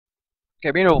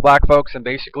Okay, Beanoblack, folks, and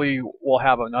basically we'll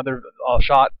have another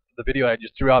shot. The video I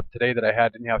just threw out today that I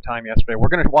didn't have time yesterday. We're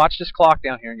going to watch this clock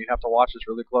down here, and you have to watch this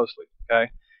really closely,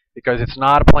 okay? Because it's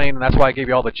not a plane, and that's why I gave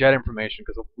you all the jet information,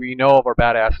 because we know of our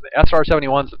badass. The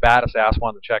SR-71 is the baddest ass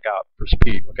one to check out for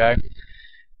speed, okay?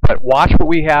 But watch what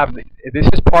we have. This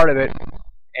is part of it,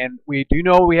 and we do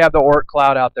know we have the Oort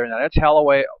cloud out there. Now, that's hell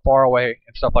away, far away,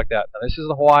 and stuff like that. Now, this is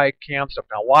the Hawaii cam stuff.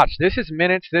 Now, watch. This is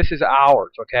minutes. This is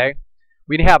hours, okay?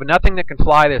 We have nothing that can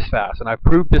fly this fast, and I've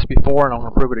proved this before, and I'm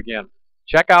going to prove it again.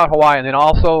 Check out Hawaii, and then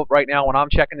also, right now, when I'm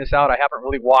checking this out, I haven't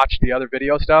really watched the other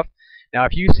video stuff. Now,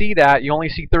 if you see that, you only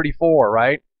see 34,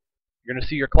 right? You're going to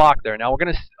see your clock there. Now, I'm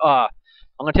going to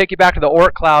take you back to the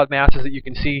Oort cloud masses that you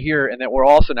can see here, and that we're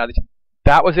also now.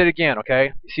 That was it again,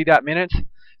 okay? You see that minutes?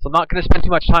 So I'm not going to spend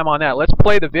too much time on that. Let's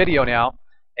play the video now,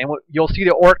 and you'll see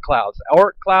the Oort clouds.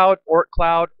 Oort cloud, Oort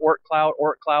cloud, Oort cloud,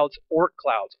 Oort clouds, Oort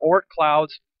clouds, Oort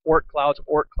clouds, Oort clouds,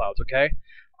 Oort clouds, okay?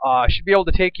 I should be able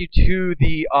to take you to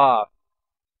the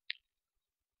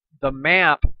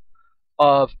map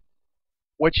of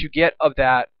what you get of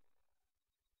that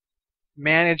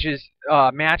matches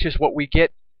what we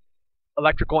get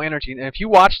electrical energy. And if you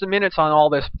watch the minutes on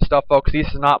all this stuff, folks, this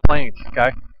is not planes,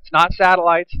 okay? It's not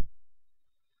satellites.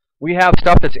 We have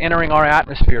stuff that's entering our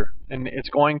atmosphere, and it's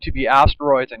going to be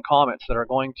asteroids and comets that are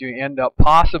going to end up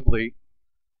possibly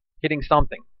hitting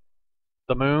something.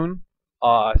 The moon,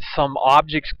 some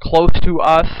objects close to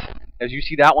us, as you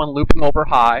see that one looping over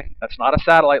high. That's not a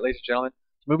satellite, ladies and gentlemen.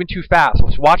 It's moving too fast.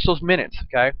 Let's watch those minutes,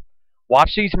 okay?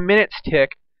 Watch these minutes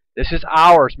tick. This is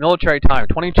hours, military time,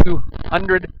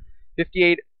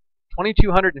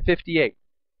 2258.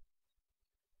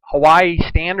 Hawaii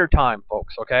Standard Time,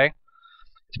 folks, okay?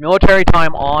 It's military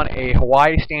time on a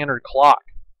Hawaii Standard clock,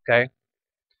 okay?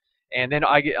 And then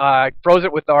I froze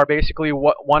it with our basically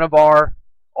all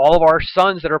of our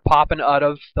suns that are popping out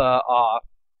of the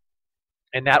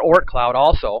and that Oort cloud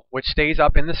also, which stays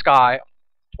up in the sky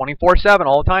 24/7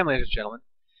 all the time, ladies and gentlemen.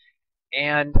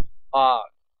 And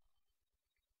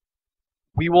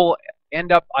we will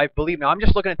end up, I believe, now I'm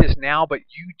just looking at this now, but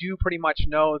you do pretty much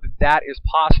know that that is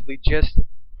possibly just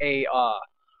a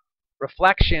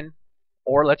reflection,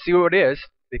 or let's see what it is,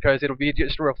 because it'll be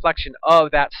just a reflection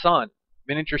of that sun,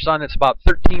 miniature sun that's about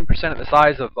 13% of the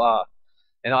size of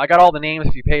and I got all the names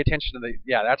if you pay attention to the,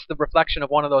 yeah, that's the reflection of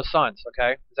one of those suns,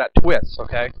 okay? Is that twists,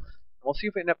 okay? And we'll see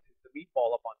if we end up with the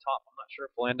meatball up on top. I'm not sure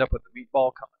if we'll end up with the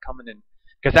meatball coming in,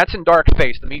 because that's in dark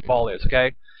space, the meatball is,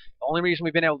 okay? The only reason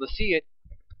we've been able to see it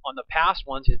on the past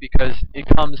ones is because it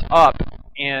comes up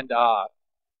and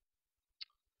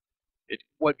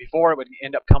before it would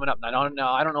end up coming up. And I don't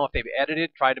know if they've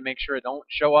edited, tried to make sure it don't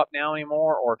show up now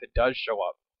anymore, or if it does show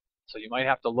up. So you might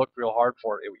have to look real hard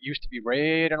for it. It used to be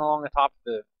right along the top of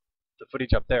the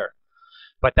footage up there.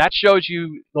 But that shows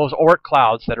you those Oort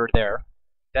clouds that are there,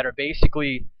 that are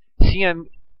basically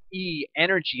CME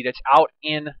energy that's out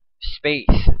in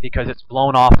space because it's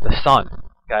blown off the sun,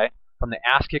 okay? From the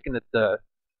ass kicking that the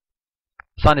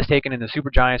sun is taking in the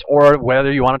supergiants, or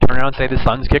whether you want to turn around and say the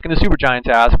sun's kicking the supergiants'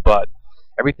 ass, but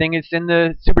everything is in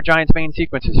the supergiant's main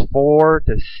sequence is 4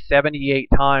 to 78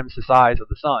 times the size of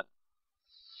the sun.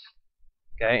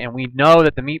 Okay, and we know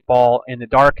that the meatball in the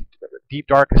deep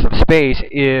darkness of space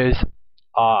is,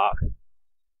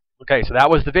 okay, so that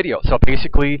was the video. So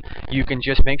basically, you can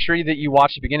just make sure that you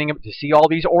watch the beginning of it to see all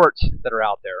these Oorts that are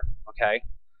out there, okay?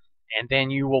 And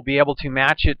then you will be able to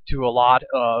match it to a lot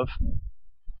of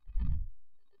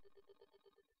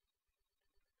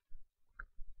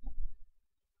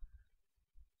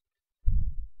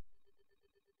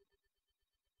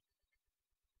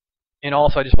and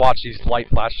also, I just watched these light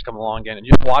flashes come along again, and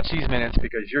just watch these minutes,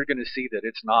 because you're going to see that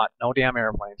it's not no damn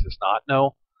airplanes. It's not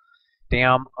no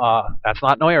damn, that's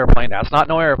not no airplane. That's not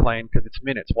no airplane, because it's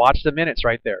minutes. Watch the minutes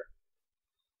right there.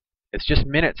 It's just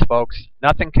minutes, folks.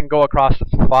 Nothing can go across the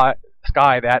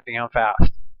sky that damn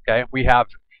fast. Okay, we have,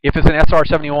 if it's an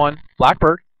SR-71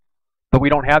 Blackbird, but we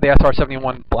don't have the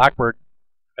SR-71 Blackbird,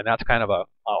 and that's kind of a,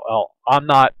 well, I'm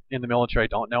not in the military,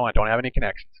 don't know, I don't have any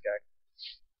connections, okay?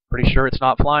 Pretty sure it's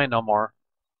not flying no more.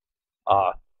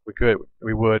 We could,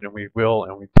 we would, and we will,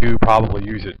 and we do probably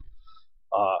use it.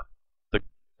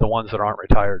 The ones that aren't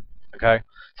retired, okay?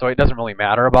 So it doesn't really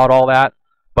matter about all that,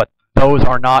 but those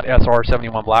are not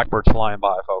SR-71 Blackbirds flying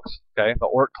by, folks, okay? The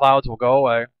Oort clouds will go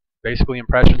away. Basically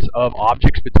impressions of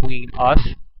objects between us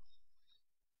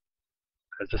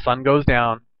as the sun goes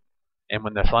down, and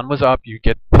when the sun was up, you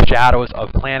get shadows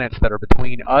of planets that are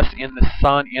between us and the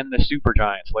sun in the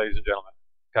supergiants, ladies and gentlemen.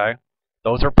 Okay,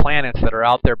 those are planets that are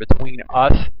out there between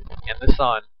us and the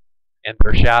sun, and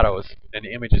their shadows and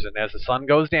images. And as the sun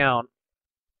goes down,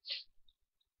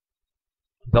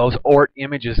 those Oort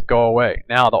images go away.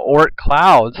 Now the Oort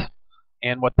clouds,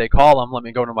 and what they call them, let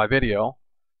me go to my video.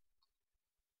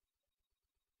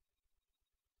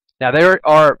 Now there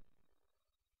are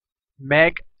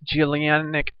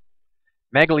Magellanic,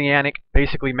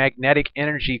 basically magnetic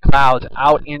energy clouds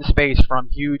out in space from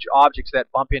huge objects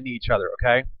that bump into each other,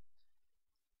 okay?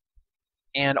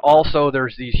 And also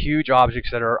there's these huge objects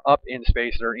that are up in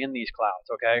space that are in these clouds,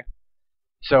 okay?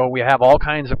 So we have all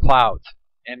kinds of clouds,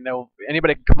 and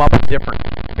anybody can come up with different.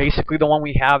 Basically the one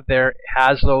we have there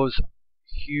has those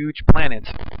huge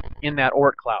planets in that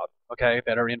Oort cloud, okay,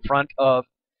 that are in front of,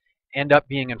 end up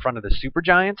being in front of the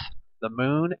supergiants, the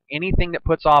moon, anything that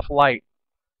puts off light,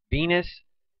 Venus,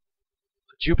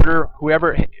 Jupiter,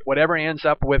 whatever ends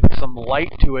up with some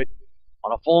light to it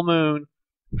on a full moon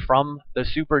from the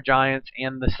supergiants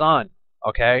and the sun,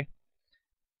 okay?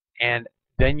 And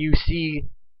then you see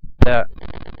the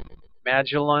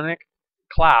Magellanic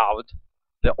cloud,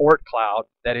 the Oort cloud,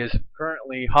 that is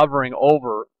currently hovering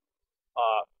over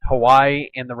Hawaii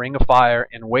and the Ring of Fire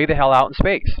and way the hell out in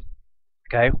space.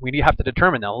 Okay, we have to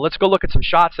determine now. Let's go look at some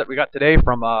shots that we got today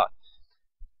from.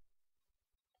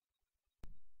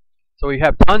 So we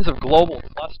have tons of global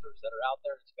clusters that are out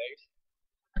there in space,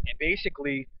 and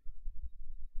basically,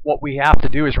 what we have to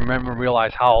do is remember and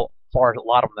realize how far a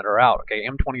lot of them that are out. Okay,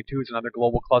 M22 is another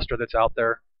global cluster that's out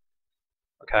there.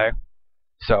 Okay,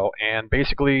 so and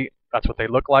basically that's what they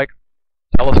look like,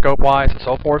 telescope-wise and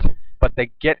so forth. But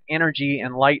they get energy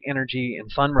and light energy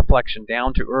and sun reflection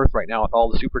down to Earth right now with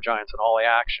all the supergiants and all the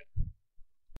action.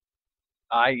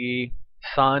 I.e.,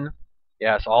 sun.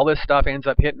 Yes, all this stuff ends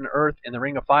up hitting Earth in the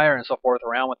Ring of Fire and so forth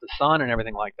around with the sun and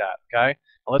everything like that. Okay?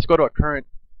 Now let's go to a current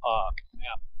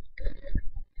map.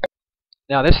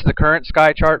 Now this is the current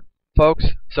sky chart, folks.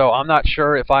 So I'm not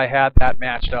sure if I had that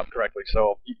matched up correctly.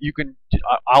 So you can,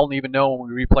 I'll even know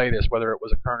when we replay this whether it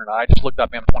was a current or not. I just looked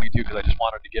up M22 because I just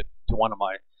wanted to get to one of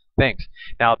my things.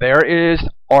 Now there is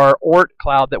our Oort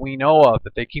cloud that we know of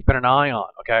that they keep an eye on,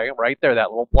 okay? Right there, that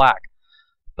little black.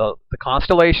 The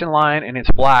constellation line, and it's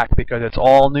black because it's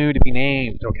all new to be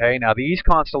named, okay? Now these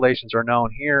constellations are known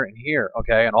here and here,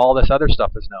 okay? And all this other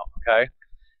stuff is known, okay?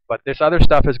 But this other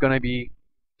stuff is going to be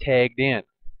tagged in,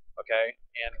 okay?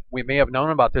 And we may have known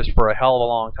about this for a hell of a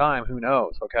long time, who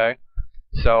knows, okay?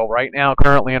 So right now,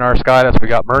 currently in our sky, we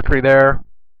got Mercury there,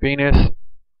 Venus,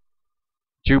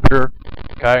 Jupiter,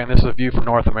 okay, and this is a view from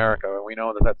North America, and we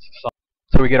know that that's the sun.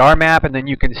 So we get our map, and then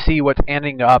you can see what's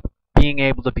ending up being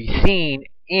able to be seen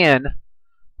in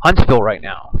Huntsville right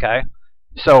now, okay?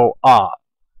 So,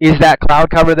 is that cloud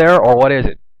cover there, or what is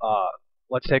it?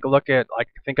 Let's take a look at, I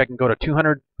think I can go to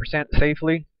 200%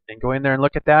 safely and go in there and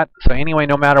look at that. So anyway,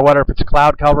 no matter what, if it's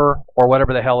cloud cover or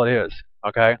whatever the hell it is,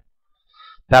 okay?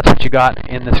 That's what you got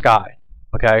in the sky,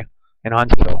 okay, in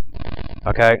Huntsville,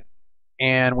 okay?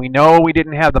 And we know we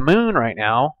didn't have the moon right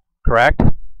now, correct?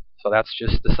 So that's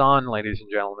just the sun, ladies and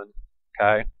gentlemen,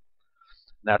 okay? And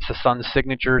that's the sun's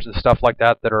signatures and stuff like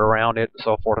that that are around it and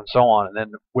so forth and so on. And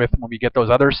then when we get those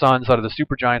other suns out of the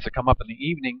supergiants that come up in the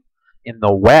evening in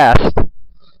the west,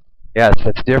 yes,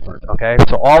 that's different, okay?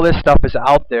 So all this stuff is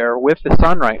out there with the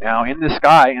sun right now in the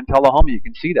sky in Tullahoma. You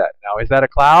can see that. Now, is that a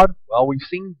cloud? Well, we've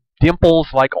seen dimples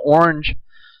like orange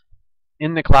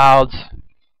in the clouds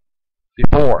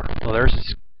before. So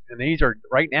there's, and these are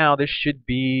right now. This should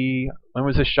be, when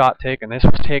was this shot taken? This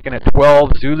was taken at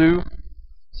 12 Zulu.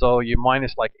 So you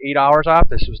minus like 8 hours off.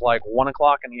 This was like 1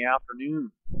 o'clock in the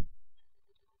afternoon.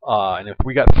 And if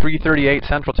we got 3:38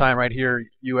 Central Time right here,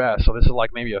 U.S. So this is like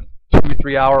maybe a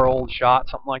 2-3 hour old shot,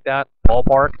 something like that,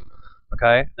 ballpark.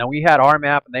 Okay. Now we had our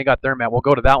map and they got their map. We'll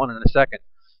go to that one in a second.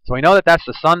 So we know that that's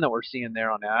the sun that we're seeing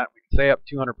there on that. We can say up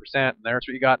 200%, and there's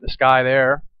what you got in the sky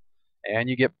there. And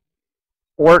you get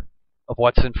Oort of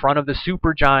what's in front of the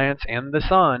supergiants and the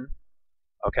sun,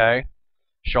 okay,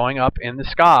 showing up in the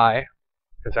sky,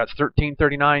 because that's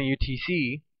 1339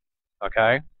 UTC,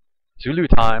 okay, Zulu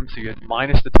time. So you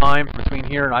minus the time between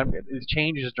here and it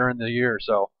changes during the year.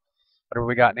 So whatever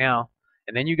we got now,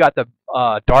 and then you got the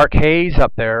dark haze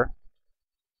up there,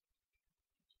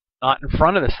 not in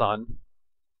front of the sun,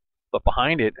 but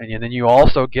behind it, and then you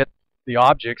also get the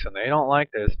objects, and they don't like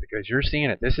this because you're seeing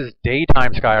it. This is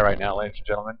daytime sky right now, ladies and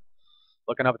gentlemen.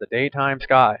 Looking up at the daytime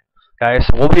sky. Okay,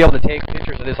 so we'll be able to take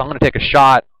pictures of this. I'm going to take a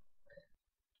shot.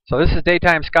 So this is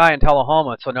daytime sky in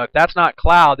Tullahoma. So no, if that's not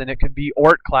cloud, then it could be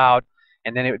Oort cloud,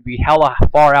 and then it would be hella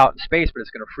far out in space, but it's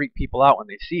going to freak people out when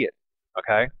they see it.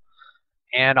 Okay?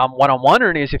 And what I'm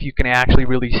wondering is if you can actually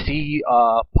really see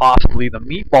possibly the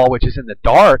meatball, which is in the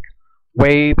dark,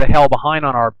 way the hell behind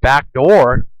on our back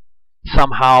door,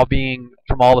 somehow being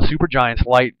from all the supergiants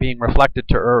light being reflected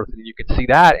to Earth, and you can see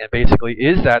that, and basically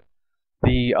is that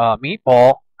the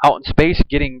meatball out in space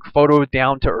getting photoed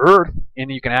down to Earth,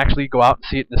 and you can actually go out and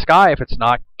see it in the sky if it's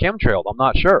not chemtrailed. I'm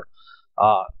not sure.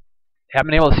 Haven't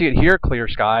been able to see it here, clear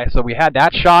sky. So we had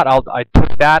that shot. I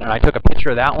took that, and I took a picture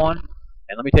of that one.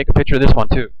 And let me take a picture of this one,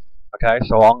 too. Okay,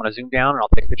 so I'm going to zoom down, and I'll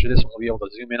take a picture of this one. We'll be able to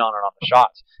zoom in on it on the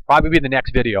shots. Probably be the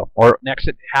next video, or next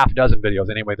half dozen videos.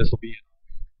 Anyway, this will be it.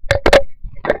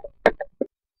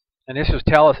 And this was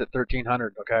Tellus at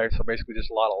 1300, okay? So basically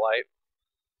just a lot of light,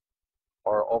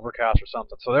 or overcast or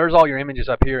something. So there's all your images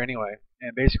up here anyway.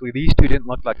 And basically these two didn't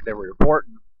look like they were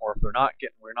reporting, or if we're not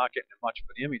getting much of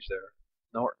an image there.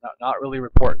 No, not really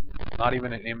reporting. Not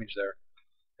even an image there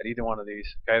at either one of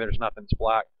these. Okay, there's nothing. It's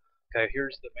black. Okay,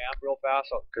 here's the map real fast,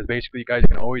 because basically you guys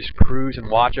can always cruise and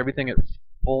watch everything at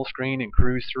full screen and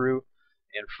cruise through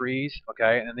and freeze.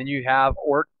 Okay, and then you have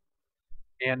Oort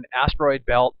and asteroid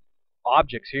belt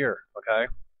objects here. Okay,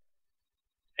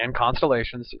 and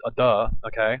constellations. Duh.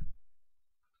 Okay.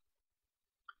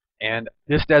 And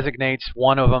this designates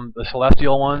one of them, the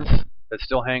celestial ones that's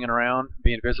still hanging around,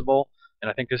 being visible. And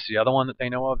I think this is the other one that they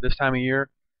know of this time of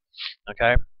year.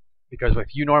 Okay? Because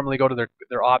if you normally go to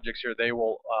their objects here, they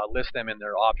will list them in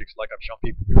their objects like I've shown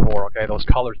people before. Okay? Those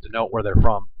colors denote where they're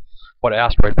from, what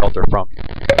asteroid belt they're from.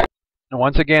 And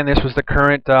once again, this was the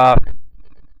current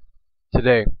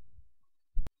today. And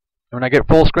when I get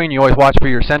full screen, you always watch for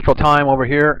your central time over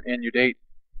here and your date.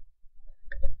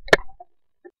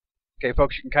 Okay,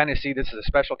 folks, you can kind of see this is a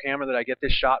special camera that I get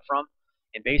this shot from.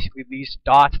 And basically these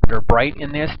dots that are bright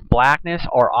in this blackness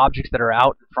are objects that are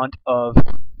out in front of,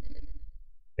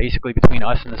 basically between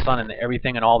us and the sun, and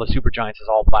everything and all the supergiants is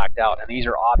all blacked out. And these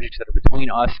are objects that are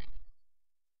between us,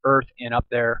 Earth, and up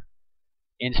there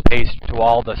in space to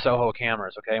all the SOHO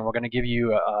cameras. Okay, and we're going to give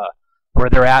you where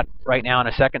they're at right now in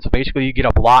a second. So basically you get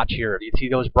a blotch here. You see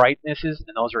those brightnesses,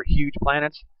 and those are huge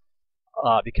planets.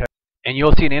 And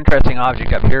you'll see an interesting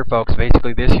object up here, folks.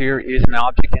 Basically, this here is an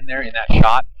object in there in that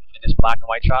shot, in this black and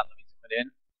white shot. Let me zoom it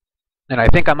in. And I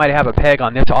think I might have a peg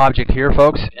on this object here,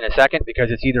 folks, in a second,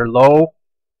 because it's either low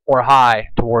or high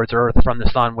towards Earth from the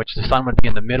sun, which the sun would be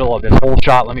in the middle of this whole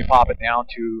shot. Let me pop it down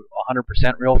to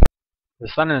 100% real fast. The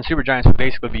sun and the supergiants would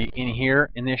basically be in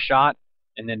here in this shot,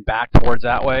 and then back towards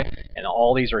that way. And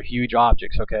all these are huge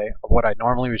objects, okay, of what I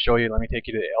normally would show you. Let me take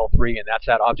you to the L3, and that's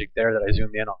that object there that I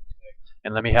zoomed in on.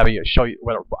 And let me have you show you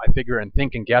what I figure and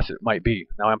think and guess it might be.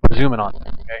 Now I'm presuming on it,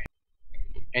 okay?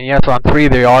 And yes, on 3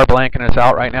 they are blanking us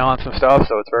out right now on some stuff,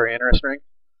 so it's very interesting.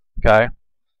 Okay?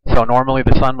 So normally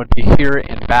the sun would be here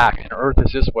and back, and Earth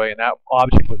is this way, and that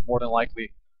object was more than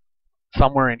likely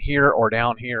somewhere in here or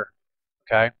down here.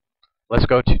 Okay? Let's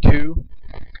go to 2.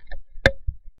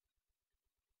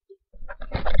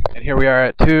 And here we are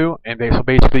at 2, and so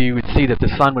basically you would see that the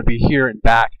sun would be here and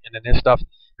back, and then this stuff.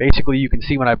 Basically, you can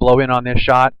see when I blow in on this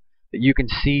shot that you can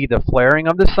see the flaring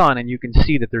of the sun, and you can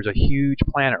see that there's a huge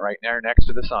planet right there next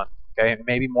to the sun. Okay,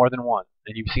 maybe more than one.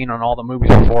 And you've seen on all the movies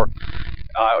before.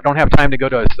 I don't have time to go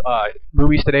to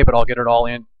movies today, but I'll get it all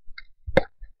in.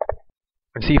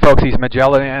 And see, folks, these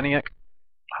Magellanic,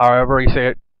 however you say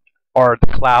it, are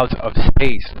the clouds of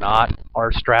space, not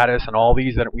our stratus and all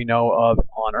these that we know of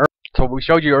on Earth. So what we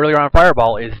showed you earlier on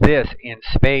Fireball is this in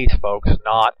space, folks,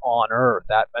 not on Earth.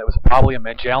 That was probably a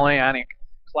Magellanic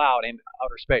cloud in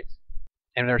outer space.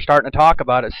 And they're starting to talk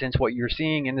about it since what you're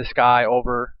seeing in the sky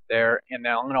over there. And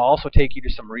now I'm going to also take you to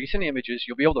some recent images.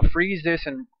 You'll be able to freeze this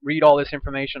and read all this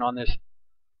information on this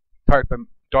type of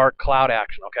dark cloud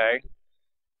action, okay?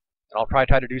 And I'll probably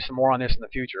try to do some more on this in the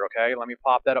future, okay? Let me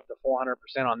pop that up to 400%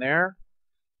 on there.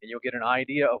 And you'll get an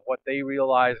idea of what they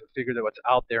realize and figure that what's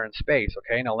out there in space.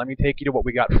 Okay, now let me take you to what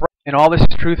we got. And all this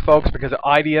is truth, folks, because of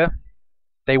IDEA,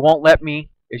 they won't let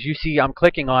me, as you see I'm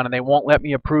clicking on, and they won't let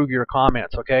me approve your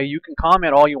comments. Okay, you can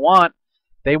comment all you want.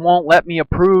 They won't let me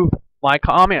approve my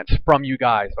comments from you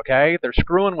guys. Okay, they're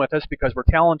screwing with us because we're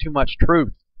telling too much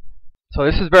truth. So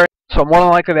this is so more than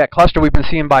likely that cluster we've been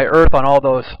seeing by Earth on all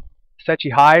those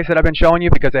Secchi highs that I've been showing you,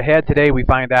 because ahead today we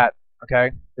find that. Okay,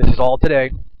 this is all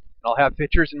today. I'll have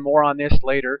pictures and more on this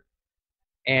later,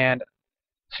 and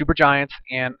supergiants,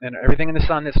 and everything in the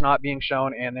sun that's not being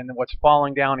shown, and then what's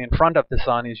falling down in front of the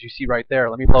sun, as you see right there.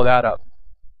 Let me blow that up.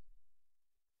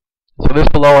 So this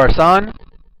below our sun,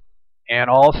 and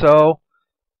also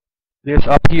this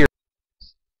up here.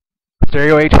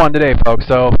 Stereo H1 today, folks.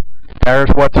 So there's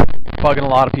what's bugging a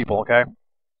lot of people. Okay,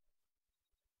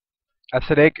 that's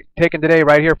today, taken today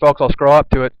right here, folks. I'll scroll up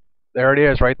to it. There it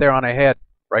is, right there on ahead,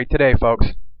 right today, folks.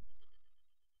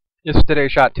 This is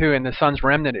today's shot too, and the sun's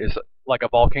remnant is like a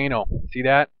volcano. See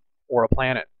that? Or a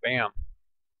planet. Bam.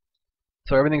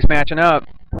 So everything's matching up.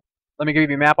 Let me give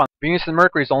you a map on Venus and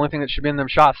Mercury is the only thing that should be in them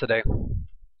shots today.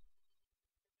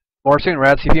 More soon.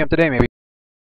 Rad CPM today, maybe.